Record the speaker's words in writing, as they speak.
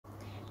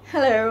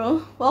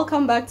Hello,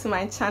 welcome back to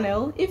my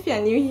channel. If you're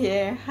new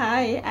here,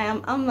 hi, I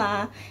am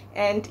Amma,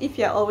 and if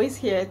you're always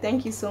here,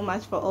 thank you so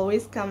much for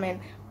always coming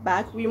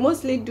back. We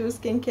mostly do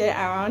skincare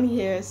around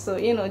here, so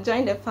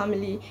join the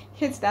family,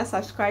 hit that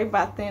subscribe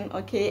button,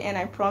 okay? And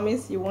I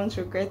promise you won't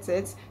regret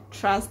it,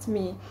 trust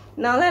me.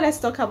 Now let us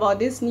talk about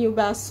this new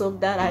bar soap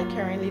that I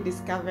currently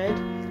discovered.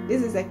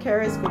 This is a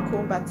Carex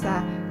cocoa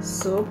butter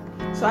soap.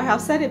 So I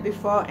have said it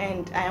before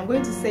and I am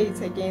going to say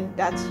it again,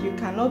 that you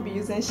cannot be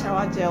using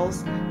shower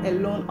gels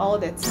alone all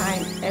the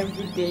time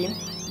every day,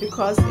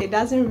 because it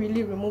doesn't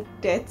really remove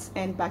dirt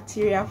and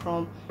bacteria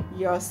from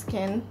your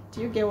skin.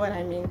 Do you get what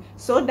I mean?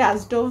 So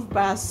does Dove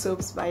bar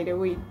soaps, by the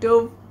way.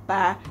 Dove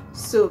bar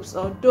soaps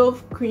or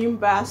Dove cream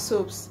bar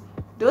soaps.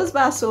 Those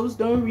bar soaps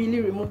don't really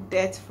remove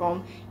dirt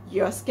from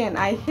your skin.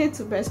 I hate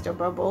to burst your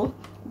bubble,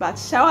 but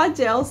shower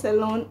gels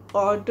alone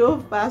or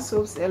Dove bar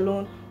soaps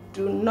alone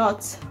do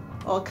not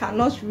or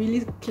cannot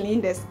really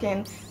clean the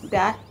skin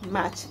that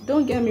much.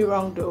 Don't get me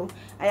wrong though,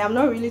 I am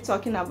not really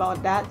talking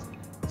about that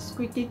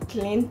squeaky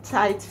clean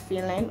tight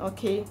feeling,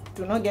 okay?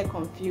 Do not get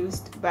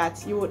confused,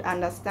 but you would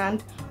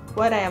understand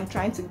what I am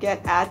trying to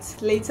get at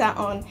later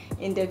on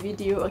in the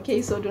video,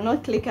 okay? So do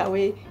not click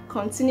away,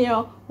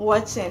 continue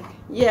watching.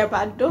 Yeah,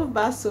 but Dove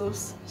bar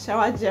soaps,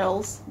 shower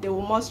gels, they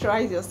will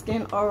moisturize your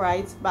skin, all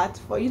right, but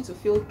for you to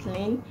feel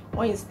clean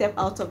when you step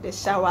out of the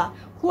shower,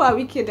 who are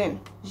we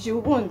kidding? You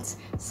won't.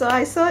 So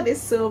I saw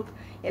this soap,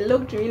 it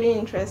looked really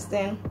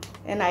interesting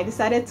and I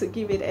decided to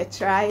give it a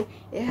try.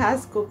 It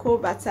has cocoa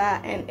butter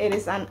and it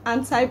is an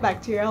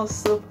antibacterial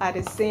soap at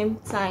the same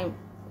time.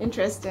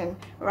 Interesting,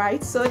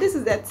 right? So this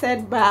is the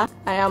third bar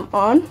I am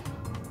on.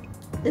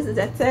 This is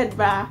the third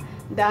bar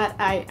that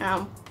I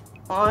am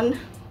on.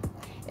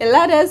 It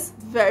lathers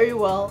very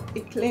well,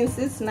 it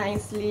cleanses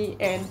nicely,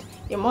 and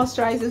it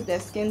moisturizes the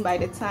skin by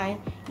the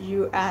time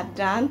you are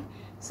done.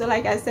 So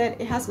like I said,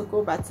 it has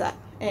cocoa butter,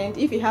 and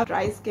if you have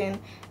dry skin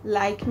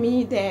like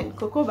me, then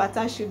cocoa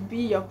butter should be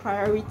your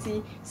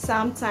priority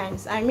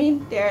sometimes. I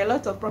mean, there are a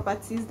lot of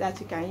properties that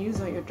you can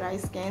use on your dry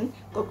skin.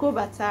 Cocoa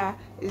butter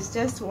is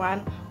just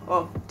one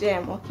of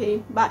them,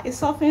 okay? But it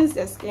softens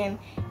the skin.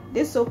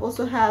 This soap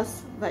also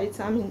has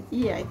vitamin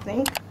E, I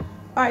think.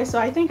 Alright, so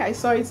I think I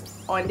saw it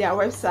on their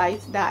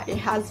website that it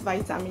has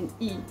vitamin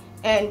E,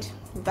 and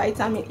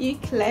vitamin E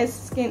clears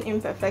skin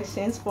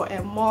imperfections for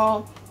a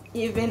more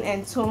even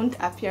and toned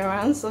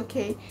appearance,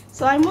 okay?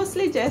 So I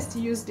mostly just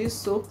use this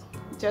soap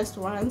just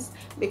once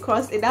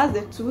because it does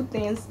the two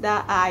things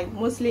that I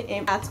mostly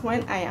aim at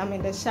when I am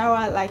in the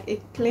shower. Like,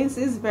 it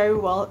cleanses very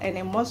well and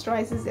it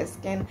moisturizes the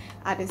skin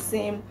at the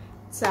same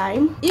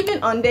time.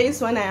 Even on days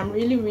when I am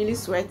really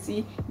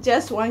sweaty,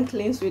 just one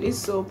cleanse with this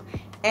soap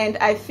and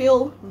I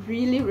feel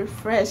really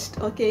refreshed,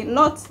 okay?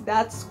 Not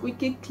that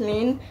squeaky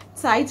clean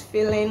tight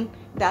feeling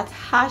that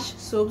harsh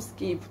soaps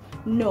give.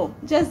 No,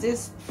 just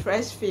this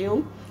fresh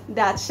feel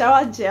that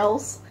shower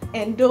gels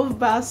and Dove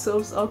bar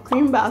soaps or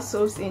cream bar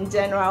soaps in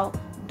general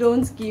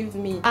don't give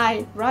me.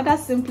 I rather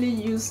simply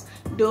use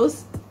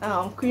those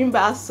cream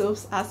bar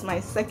soaps as my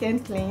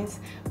second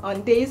cleanse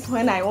on days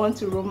when I want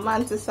to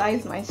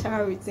romanticize my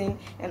shower routine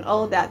and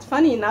all that.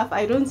 Funny enough,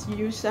 I don't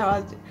use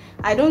shower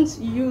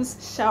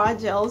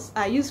gels.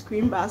 I use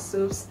cream bar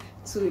soaps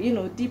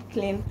to deep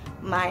clean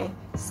my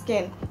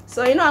skin.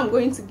 So I'm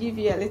going to give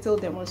you a little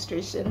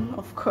demonstration,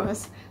 of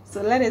course.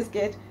 So let us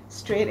get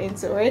straight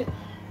into it.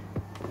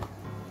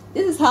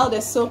 This is how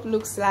the soap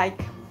looks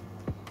like.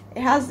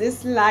 It has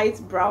this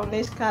light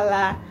brownish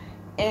color,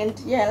 and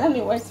yeah, let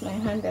me wet my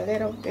hand a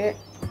little bit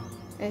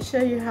and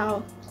show you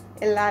how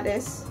it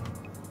lathers.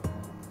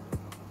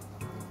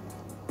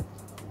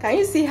 Can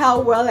you see how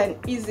well and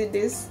easy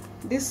this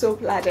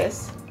soap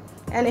lathers?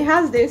 And it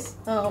has this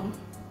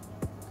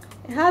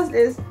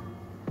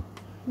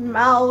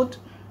mild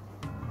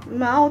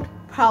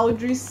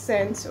powdery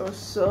scent or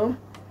so.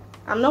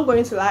 I'm not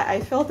going to lie, I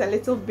felt a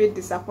little bit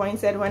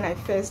disappointed when I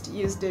first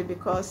used it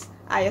because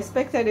I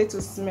expected it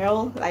to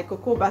smell like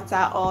cocoa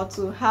butter or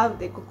to have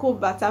the cocoa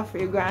butter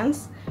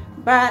fragrance,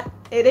 but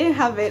it didn't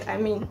have it. I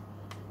mean,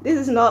 this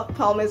is not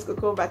Palmer's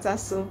cocoa butter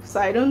soap, so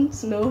I don't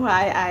know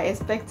why I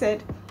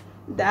expected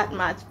that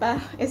much,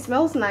 but it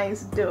smells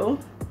nice though.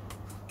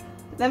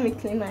 Let me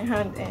clean my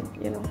hand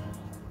and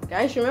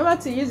guys, remember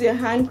to use your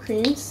hand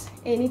creams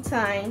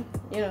anytime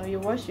you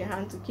wash your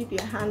hand, to keep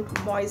your hand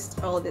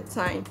moist all the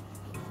time.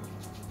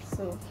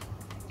 So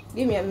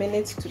give me a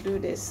minute to do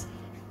this.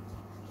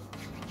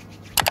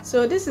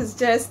 So this is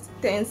just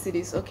 10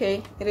 cedis,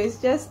 okay? It is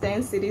just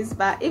 10 cedis,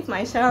 but if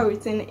my shower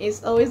routine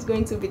is always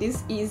going to be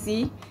this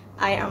easy,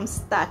 I am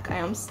stuck. I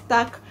am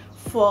stuck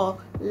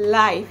for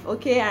life,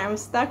 okay? I am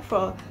stuck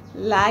for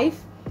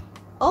life.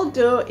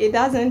 Although it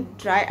doesn't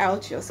dry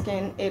out your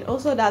skin, it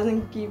also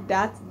doesn't give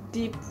that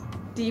deep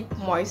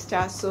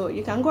moisture. So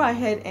you can go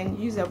ahead and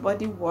use a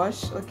body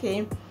wash,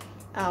 okay,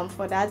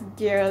 for that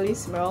girly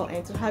smell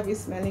and to have you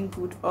smelling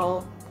good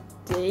all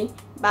day.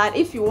 But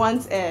if you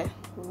want a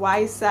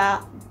wiser,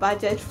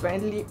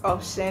 budget-friendly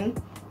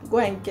option, go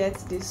and get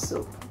this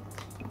soap.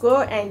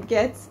 Go and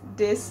get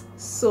this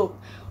soap.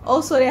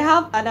 Also, they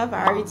have other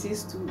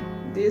varieties to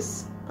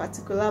this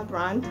particular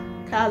brand,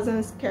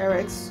 Cousin's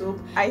Carex soap.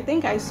 I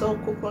think I saw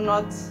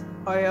coconut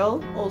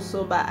oil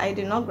also, but I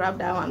did not grab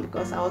that one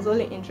because I was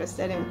only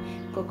interested in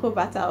cocoa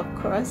butter, of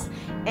course.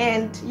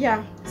 And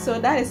yeah, so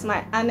that is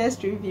my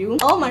honest review.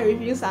 All my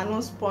reviews are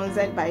not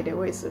sponsored, by the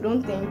way, so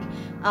don't think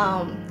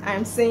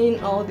I'm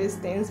saying all these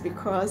things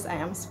because I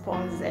am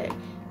sponsored,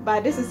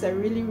 but this is a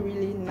really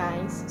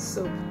nice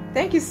soap.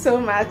 Thank you so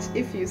much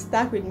if you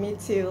stuck with me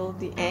till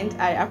the end.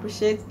 I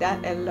appreciate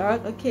that a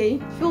lot. Okay,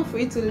 feel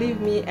free to leave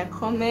me a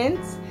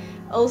comment.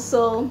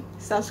 Also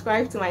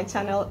subscribe to my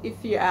channel if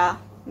you are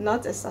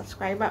not a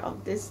subscriber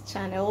of this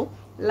channel.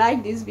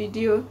 Like this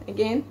video,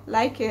 again,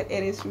 like it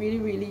is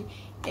really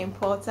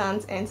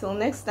important. Until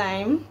next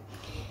time,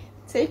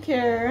 take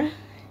care,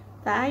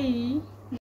 bye.